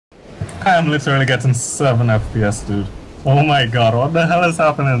I am literally getting 7 FPS, dude. Oh my god, what the hell is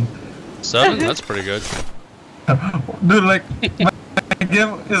happening? 7? That's pretty good. Dude, like, my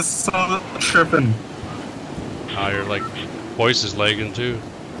game is so tripping. Your like voice is lagging too.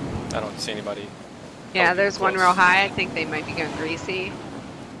 I don't see anybody. Yeah, there's one real high. I think they might be going greasy.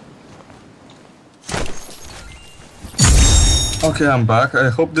 Okay, I'm back. I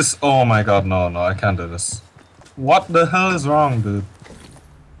hope this. Oh my god, no, I can't do this. What the hell is wrong, dude?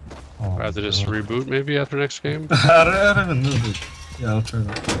 Oh, I have to just reboot maybe after next game. I don't even know, dude. Yeah, I'll try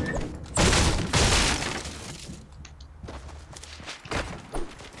that.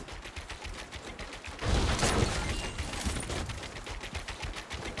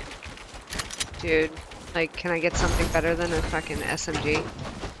 Dude, like, can I get something better than a fucking SMG?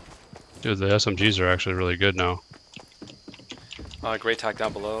 Dude, the SMGs are actually really good now. Great tack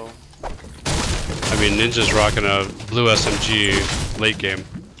down below. I mean, Ninja's rocking a blue SMG late game.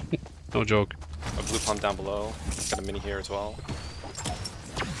 No joke. A blue pump down below. Got a mini here as well.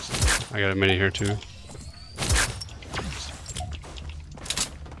 I got a mini here too.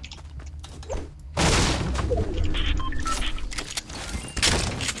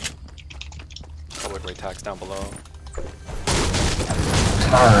 Couple of great tacks down below.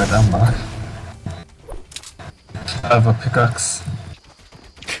 Alright, I'm back. I have a pickaxe.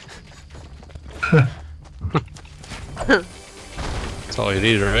 That's all you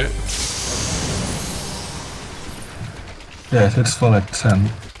need, right? Yeah, it hits for like 10.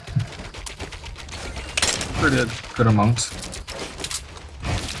 Pretty good amount.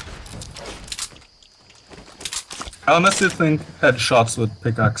 I honestly think headshots with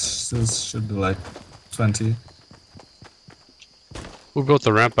pickaxes should be like 20. Who built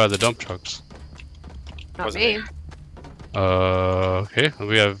the ramp by the dump trucks? Not Wasn't me. me. Okay.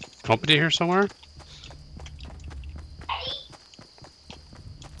 We have company here somewhere?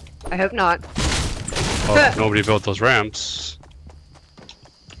 I hope not. Oh, nobody built those ramps.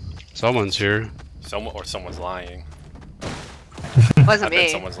 Someone's here. Someone's lying. Wasn't I bet me.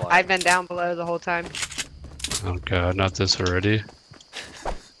 someone's lying. I've been down below the whole time. Oh god, not this already.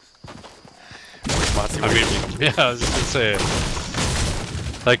 Moxie, I mean, yeah, I was just gonna say,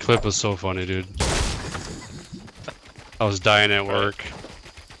 that clip was so funny, dude. I was dying at work.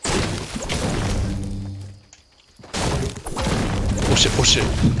 Oh shit, oh shit.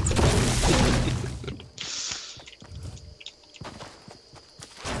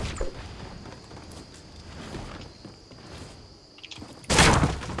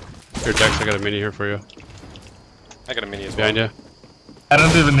 Here, Dex, I got a mini here for you. I got a mini as well. Behind you. I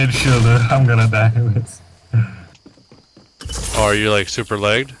don't even need shield, dude. I'm gonna die with. Oh, are you like super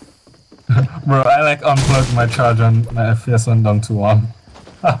lagged? Bro, I like unplugged my charger and my FPS went down to 1.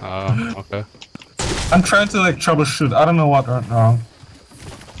 Okay. I'm trying to like troubleshoot. I don't know what went wrong.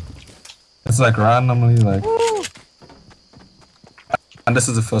 It's like randomly like. Woo! And this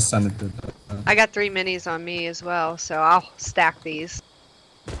is the first time it did that. I got 3 minis on me as well, so I'll stack these.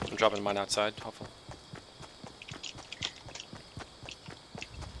 I'm dropping mine outside, hopefully.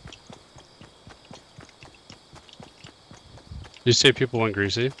 You say people went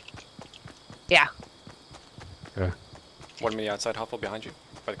greasy? Yeah. Okay. One mini outside, Huffle, behind you,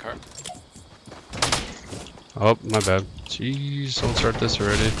 by the car. Oh, my bad. Jeez, don't start this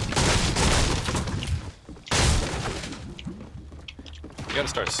already. You gotta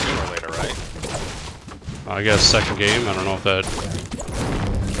start sooner or later, right? I got a second game. I don't know if that's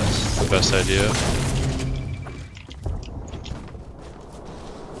the best idea.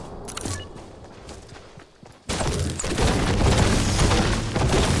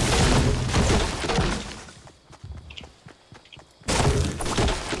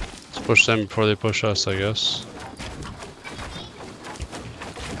 Let's push them before they push us, I guess.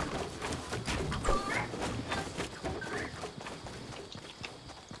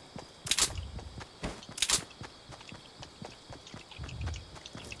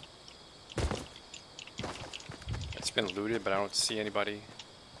 It's been looted, but I don't see anybody.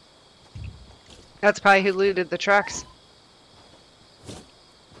 That's probably who looted the trucks.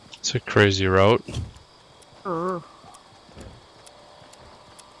 It's a crazy route. Oh.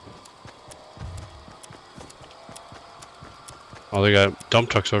 Oh, they got dump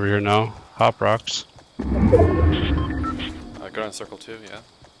trucks over here now. Hop rocks. Go down circle 2, yeah.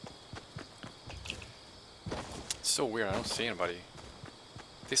 It's so weird, I don't see anybody.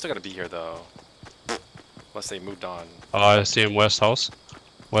 They still gotta be here though. Unless they moved on. Oh, I see him west house.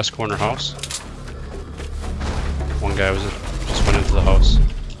 West corner house. One guy was just went into the house.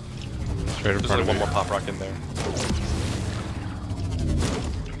 Straight in There's front like of one me. more pop rock in there.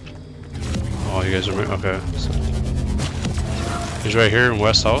 Oh, you guys are okay. So, he's right here in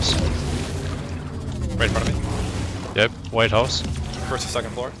west house. Right in front of me. Yep, White House. First or second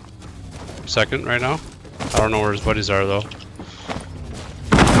floor. Second right now. I don't know where his buddies are though.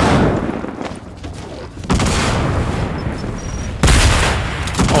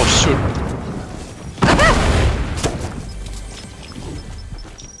 Oh shoot.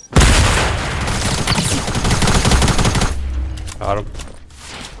 Got him.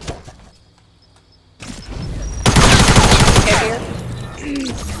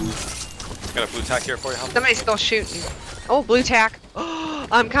 Got a blue tack here for you, Hum. Somebody's still shooting. Oh, blue tack. Oh,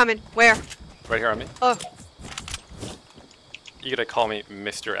 I'm coming. Where? Right here on me. Oh, You gotta call me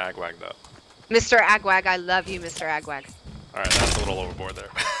Mr. Agwag though. Mr. Agwag. I love you, Mr. Agwag. Alright, that's a little overboard there.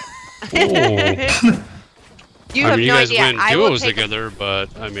 Oh. You I have mean, you no guys idea. went I will duos take together, but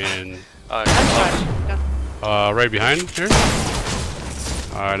I mean, Uh, right behind here.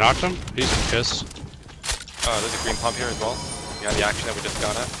 I knocked him. He's pissed. there's a green pump here as well. Behind the action that we just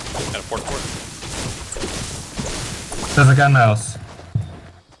got at a port. There's a gun house.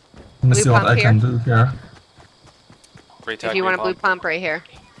 Let me Blue see what pump I can do here. Great tack, If you green want a blue pump, pump right here.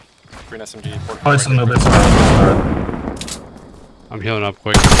 green SMG, port. Oh, it's a little bit sorry. I'm healing up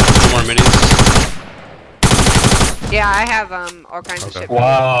quick. 2 more minis. Yeah, I have all kinds of Okay. shit.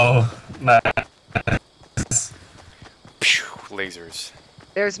 Wow. Nice. Phew, lasers.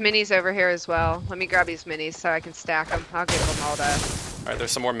 There's minis over here as well. Let me grab these minis so I can stack them. I'll give them all to. Alright,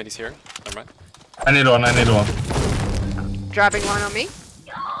 there's some more minis here. Never mind. I need one, I need one. Dropping one on me.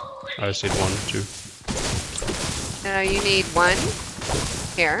 I just need 1, 2. You need one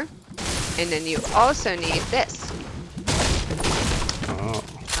here. And then you also need this. Oh,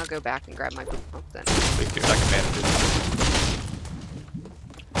 I'll go back and grab my blue pump then. Thank you. Second bandages.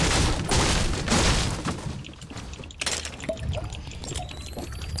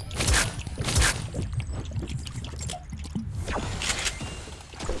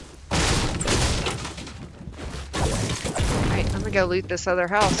 Alright, I'm gonna go loot this other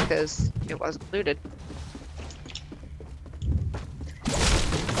house because it wasn't looted.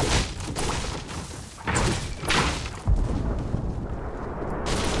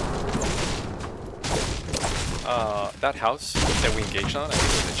 That house that we engaged on, I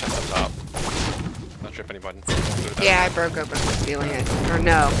think there's a chest up top. Not sure if anybody looted that. Yeah, I broke open the ceiling. Or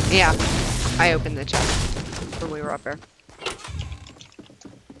no, yeah. I opened the chest when we were up there.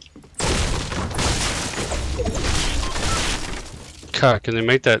 God, can they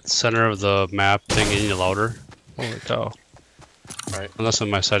make that center of the map thing any louder? Holy cow. Right. Unless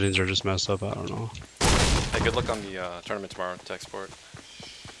my settings are just messed up, I don't know. Hey, good luck on the tournament tomorrow to export.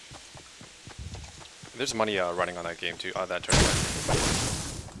 There's money running on that game too, that tournament.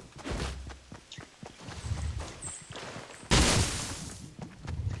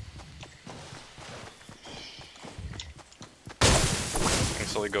 I can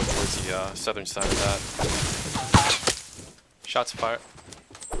slowly go towards the southern side of that. Shots fired.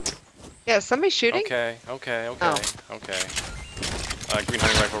 Yeah, is somebody shooting? Okay. Oh. Green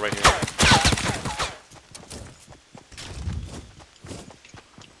hunting rifle right here.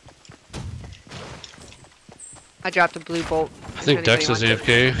 I dropped a blue bolt. I think Dex is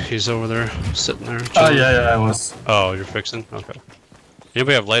AFK. He's over there, sitting there. Oh, chilling. yeah, I was. Oh, you're fixing? Okay.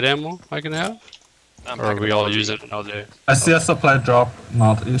 Anybody have light ammo I can have? Or are we all using it all day? I see a supply drop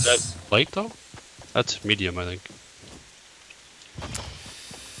northeast. Is that light though? That's medium, I think.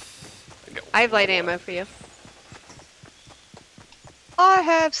 I have light ammo for you. I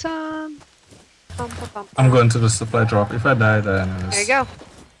have some. I'm going to the supply drop. If I die, then There you go.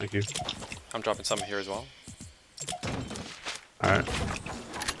 Thank you. I'm dropping some here as well. Alright.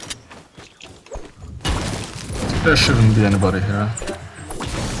 There shouldn't be anybody here.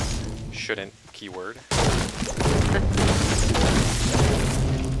 Shouldn't, keyword.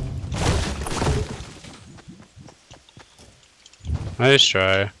 Nice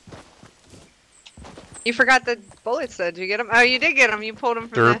try. You forgot the bullets though. Did you get them? Oh, you did get them. You pulled them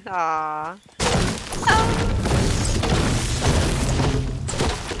from Derp. the. Aww.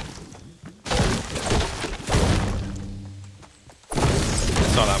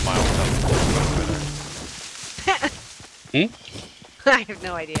 Saw that mile Hmm? I have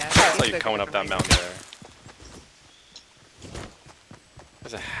no idea. I saw you coming up that mountain there.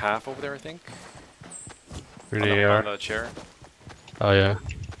 There's a half over there, I think. On Really the chair. Oh yeah.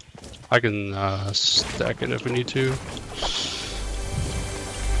 I can stack it if we need to.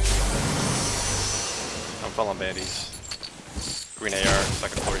 I'm following bandies. Green AR,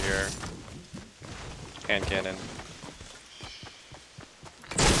 second floor here. Hand cannon.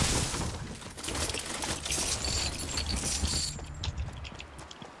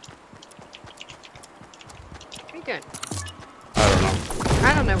 What are you doing? I don't know.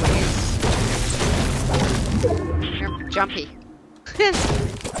 I don't know what you. jumpy.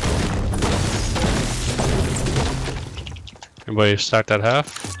 Anybody stack that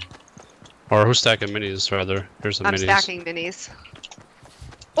half? Or who's stacking minis, rather? Here's some I'm minis. stacking minis. I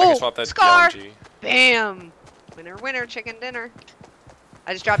can Oh, swap that scar! LMG. Bam! Winner, winner, chicken dinner.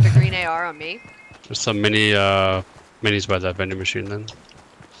 I just dropped a green AR on me. There's some minis by that vending machine then.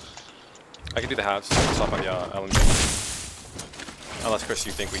 I can do the halves. I can swap on the LMG. Unless, Chris,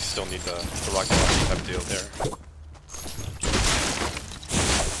 you think we still need the rocket launcher type deal there.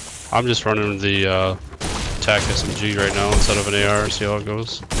 I'm just running the TAC SMG right now instead of an AR, see how it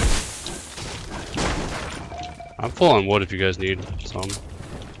goes. I'm full on wood if you guys need some.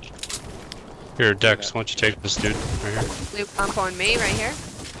 Here, Dex, why don't you take this dude right here? Blue pump on me right here.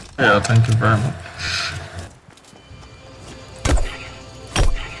 Yeah, thank you very much.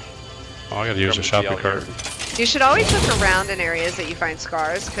 Oh, I gotta use a shopping cart. You should always look around in areas that you find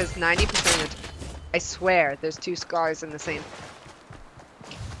scars, because 90% of the time, I swear, there's 2 scars in the same.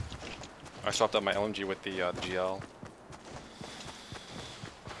 I swapped out my LMG with the GL.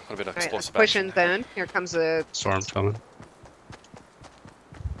 A bit of Alright, let's explosive push action. in zone. Here comes a... Storm coming.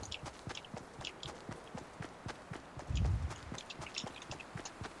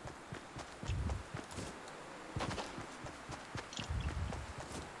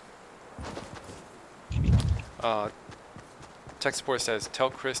 Tech support says, tell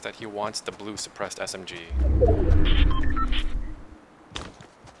Chris that he wants the blue suppressed SMG.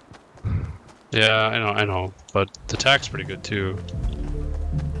 Yeah, I know, but the TAC's pretty good too.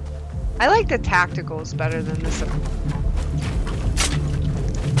 I like the tacticals better than this.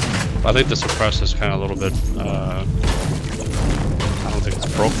 I think the suppress is kind of a little bit, I don't think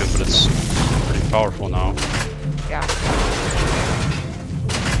it's broken, but it's pretty powerful now. Yeah.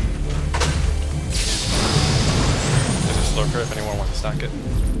 There's a lurker if anyone wants to stack it.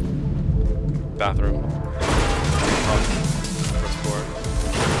 Bathroom. First floor.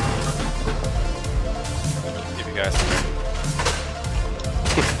 Give you guys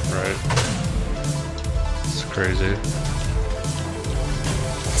Right. It's crazy.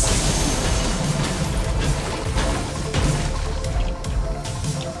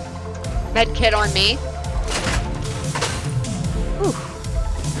 Med kit on me. Whew.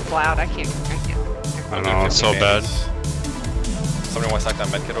 Loud, I can't. I know, it's so bad. Somebody wants to stack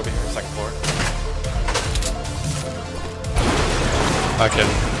that med kit over here, second floor. I can.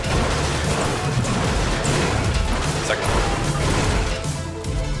 Second floor.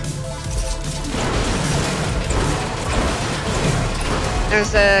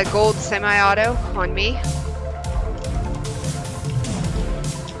 There's a gold semi-auto on me.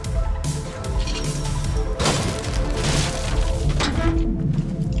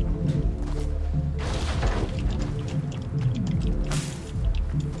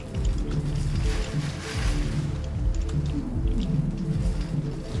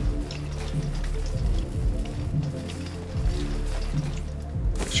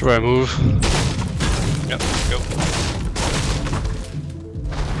 Should I move? Yep, let's go.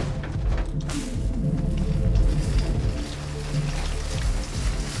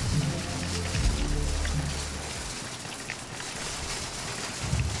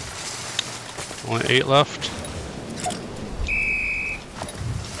 Only 8 left.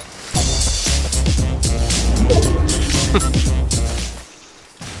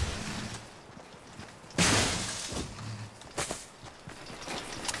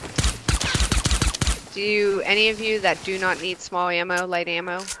 Do any of you that do not need small ammo, light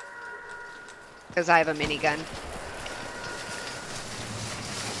ammo? Because I have a minigun.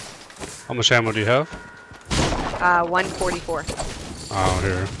 How much ammo do you have? 144. Oh,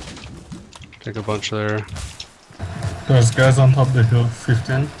 here. Take a bunch there. There's guys on top of the hill,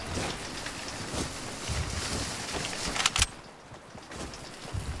 15.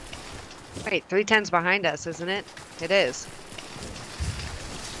 Wait, 310's behind us, isn't it? It is.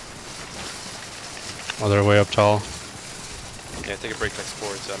 Oh, they're way up tall. Yeah, take a break next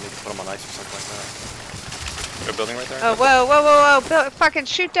forwards. Maybe put them on ice or something like that. They're building right there? Oh, whoa, whoa, whoa, whoa! Fucking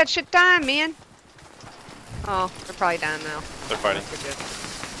shoot that shit down, man! Oh, they're probably down now. They're fighting. We're good.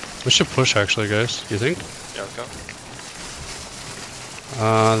 We should push actually, guys. You think? Yeah, let's go.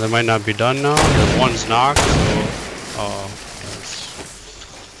 They might not be done now. The one's knocked. So, oh, that's...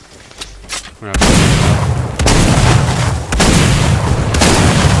 We're gonna have to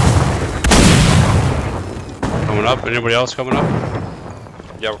coming up. Anybody else coming up?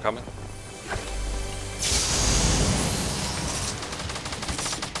 Yeah, we're coming.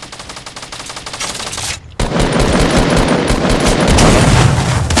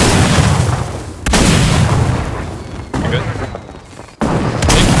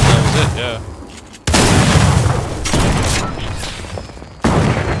 Yeah.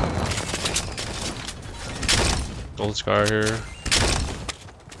 Gold scar here.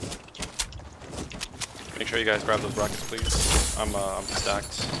 Make sure you guys grab those rockets, please. I'm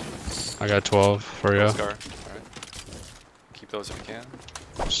stacked. I got 12 for you. Gold scar. Alright. Keep those if you can.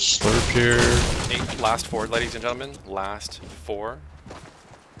 Slurp here. 8. Last 4, ladies and gentlemen. Last 4.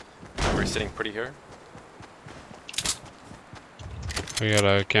 We're sitting pretty here. We got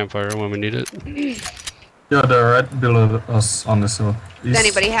a campfire when we need it. Yeah, they're right below us on this hill. Does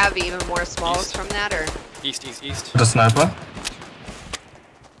anybody have even more smalls from that, or? East, east, east. The sniper.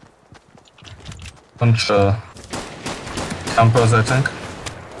 Bunch campers, I think.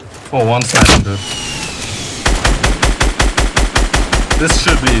 Oh, one sniper, dude. This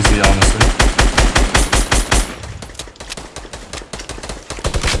should be easy, honestly.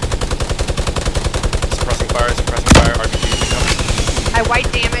 Suppressing fire, RPG incoming. I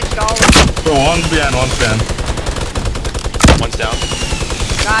white damaged all of them. So one's behind, one's behind. One's down.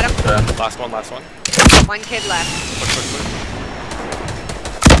 Got him. Yeah. Last one, last one. One kid left. Push, push, push.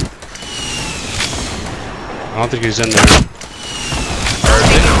 I don't think he's in there.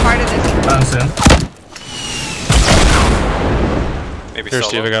 Maybe part of this. Man's in. Maybe Here,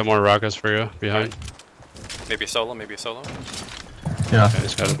 Steve, I solo. got more rockets for you behind. Maybe a solo, maybe a solo. Yeah. Okay,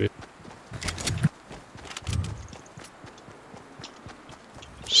 it's gotta be.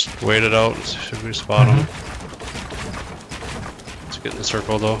 Just wait it out. Should we spot him? Let's get in the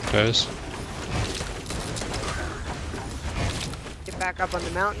circle though, guys. Get back up on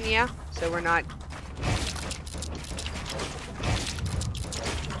the mountain, yeah? So we're not...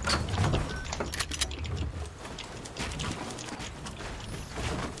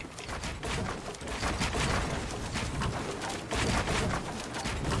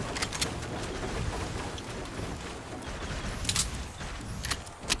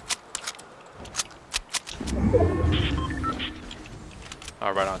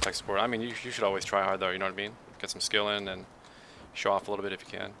 Right on tech support. I mean, you should always try hard though, you know what I mean? Get some skill in and show off a little bit if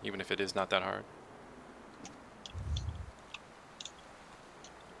you can, even if it is not that hard.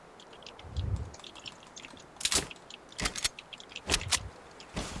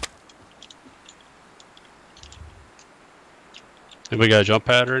 Anybody got a jump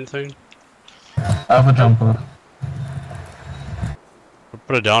pad or anything? I have a jumper. We'll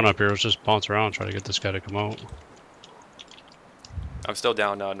put it down up here. Let's just bounce around, try to get this guy to come out. I'm still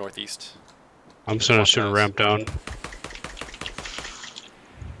down northeast. I'm just gonna shoot a ramp down.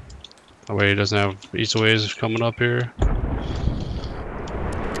 That way he doesn't have east ways coming up here.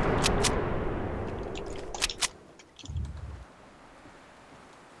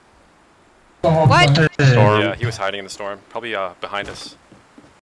 What? Storm. Yeah, he was hiding in the storm. Probably behind us.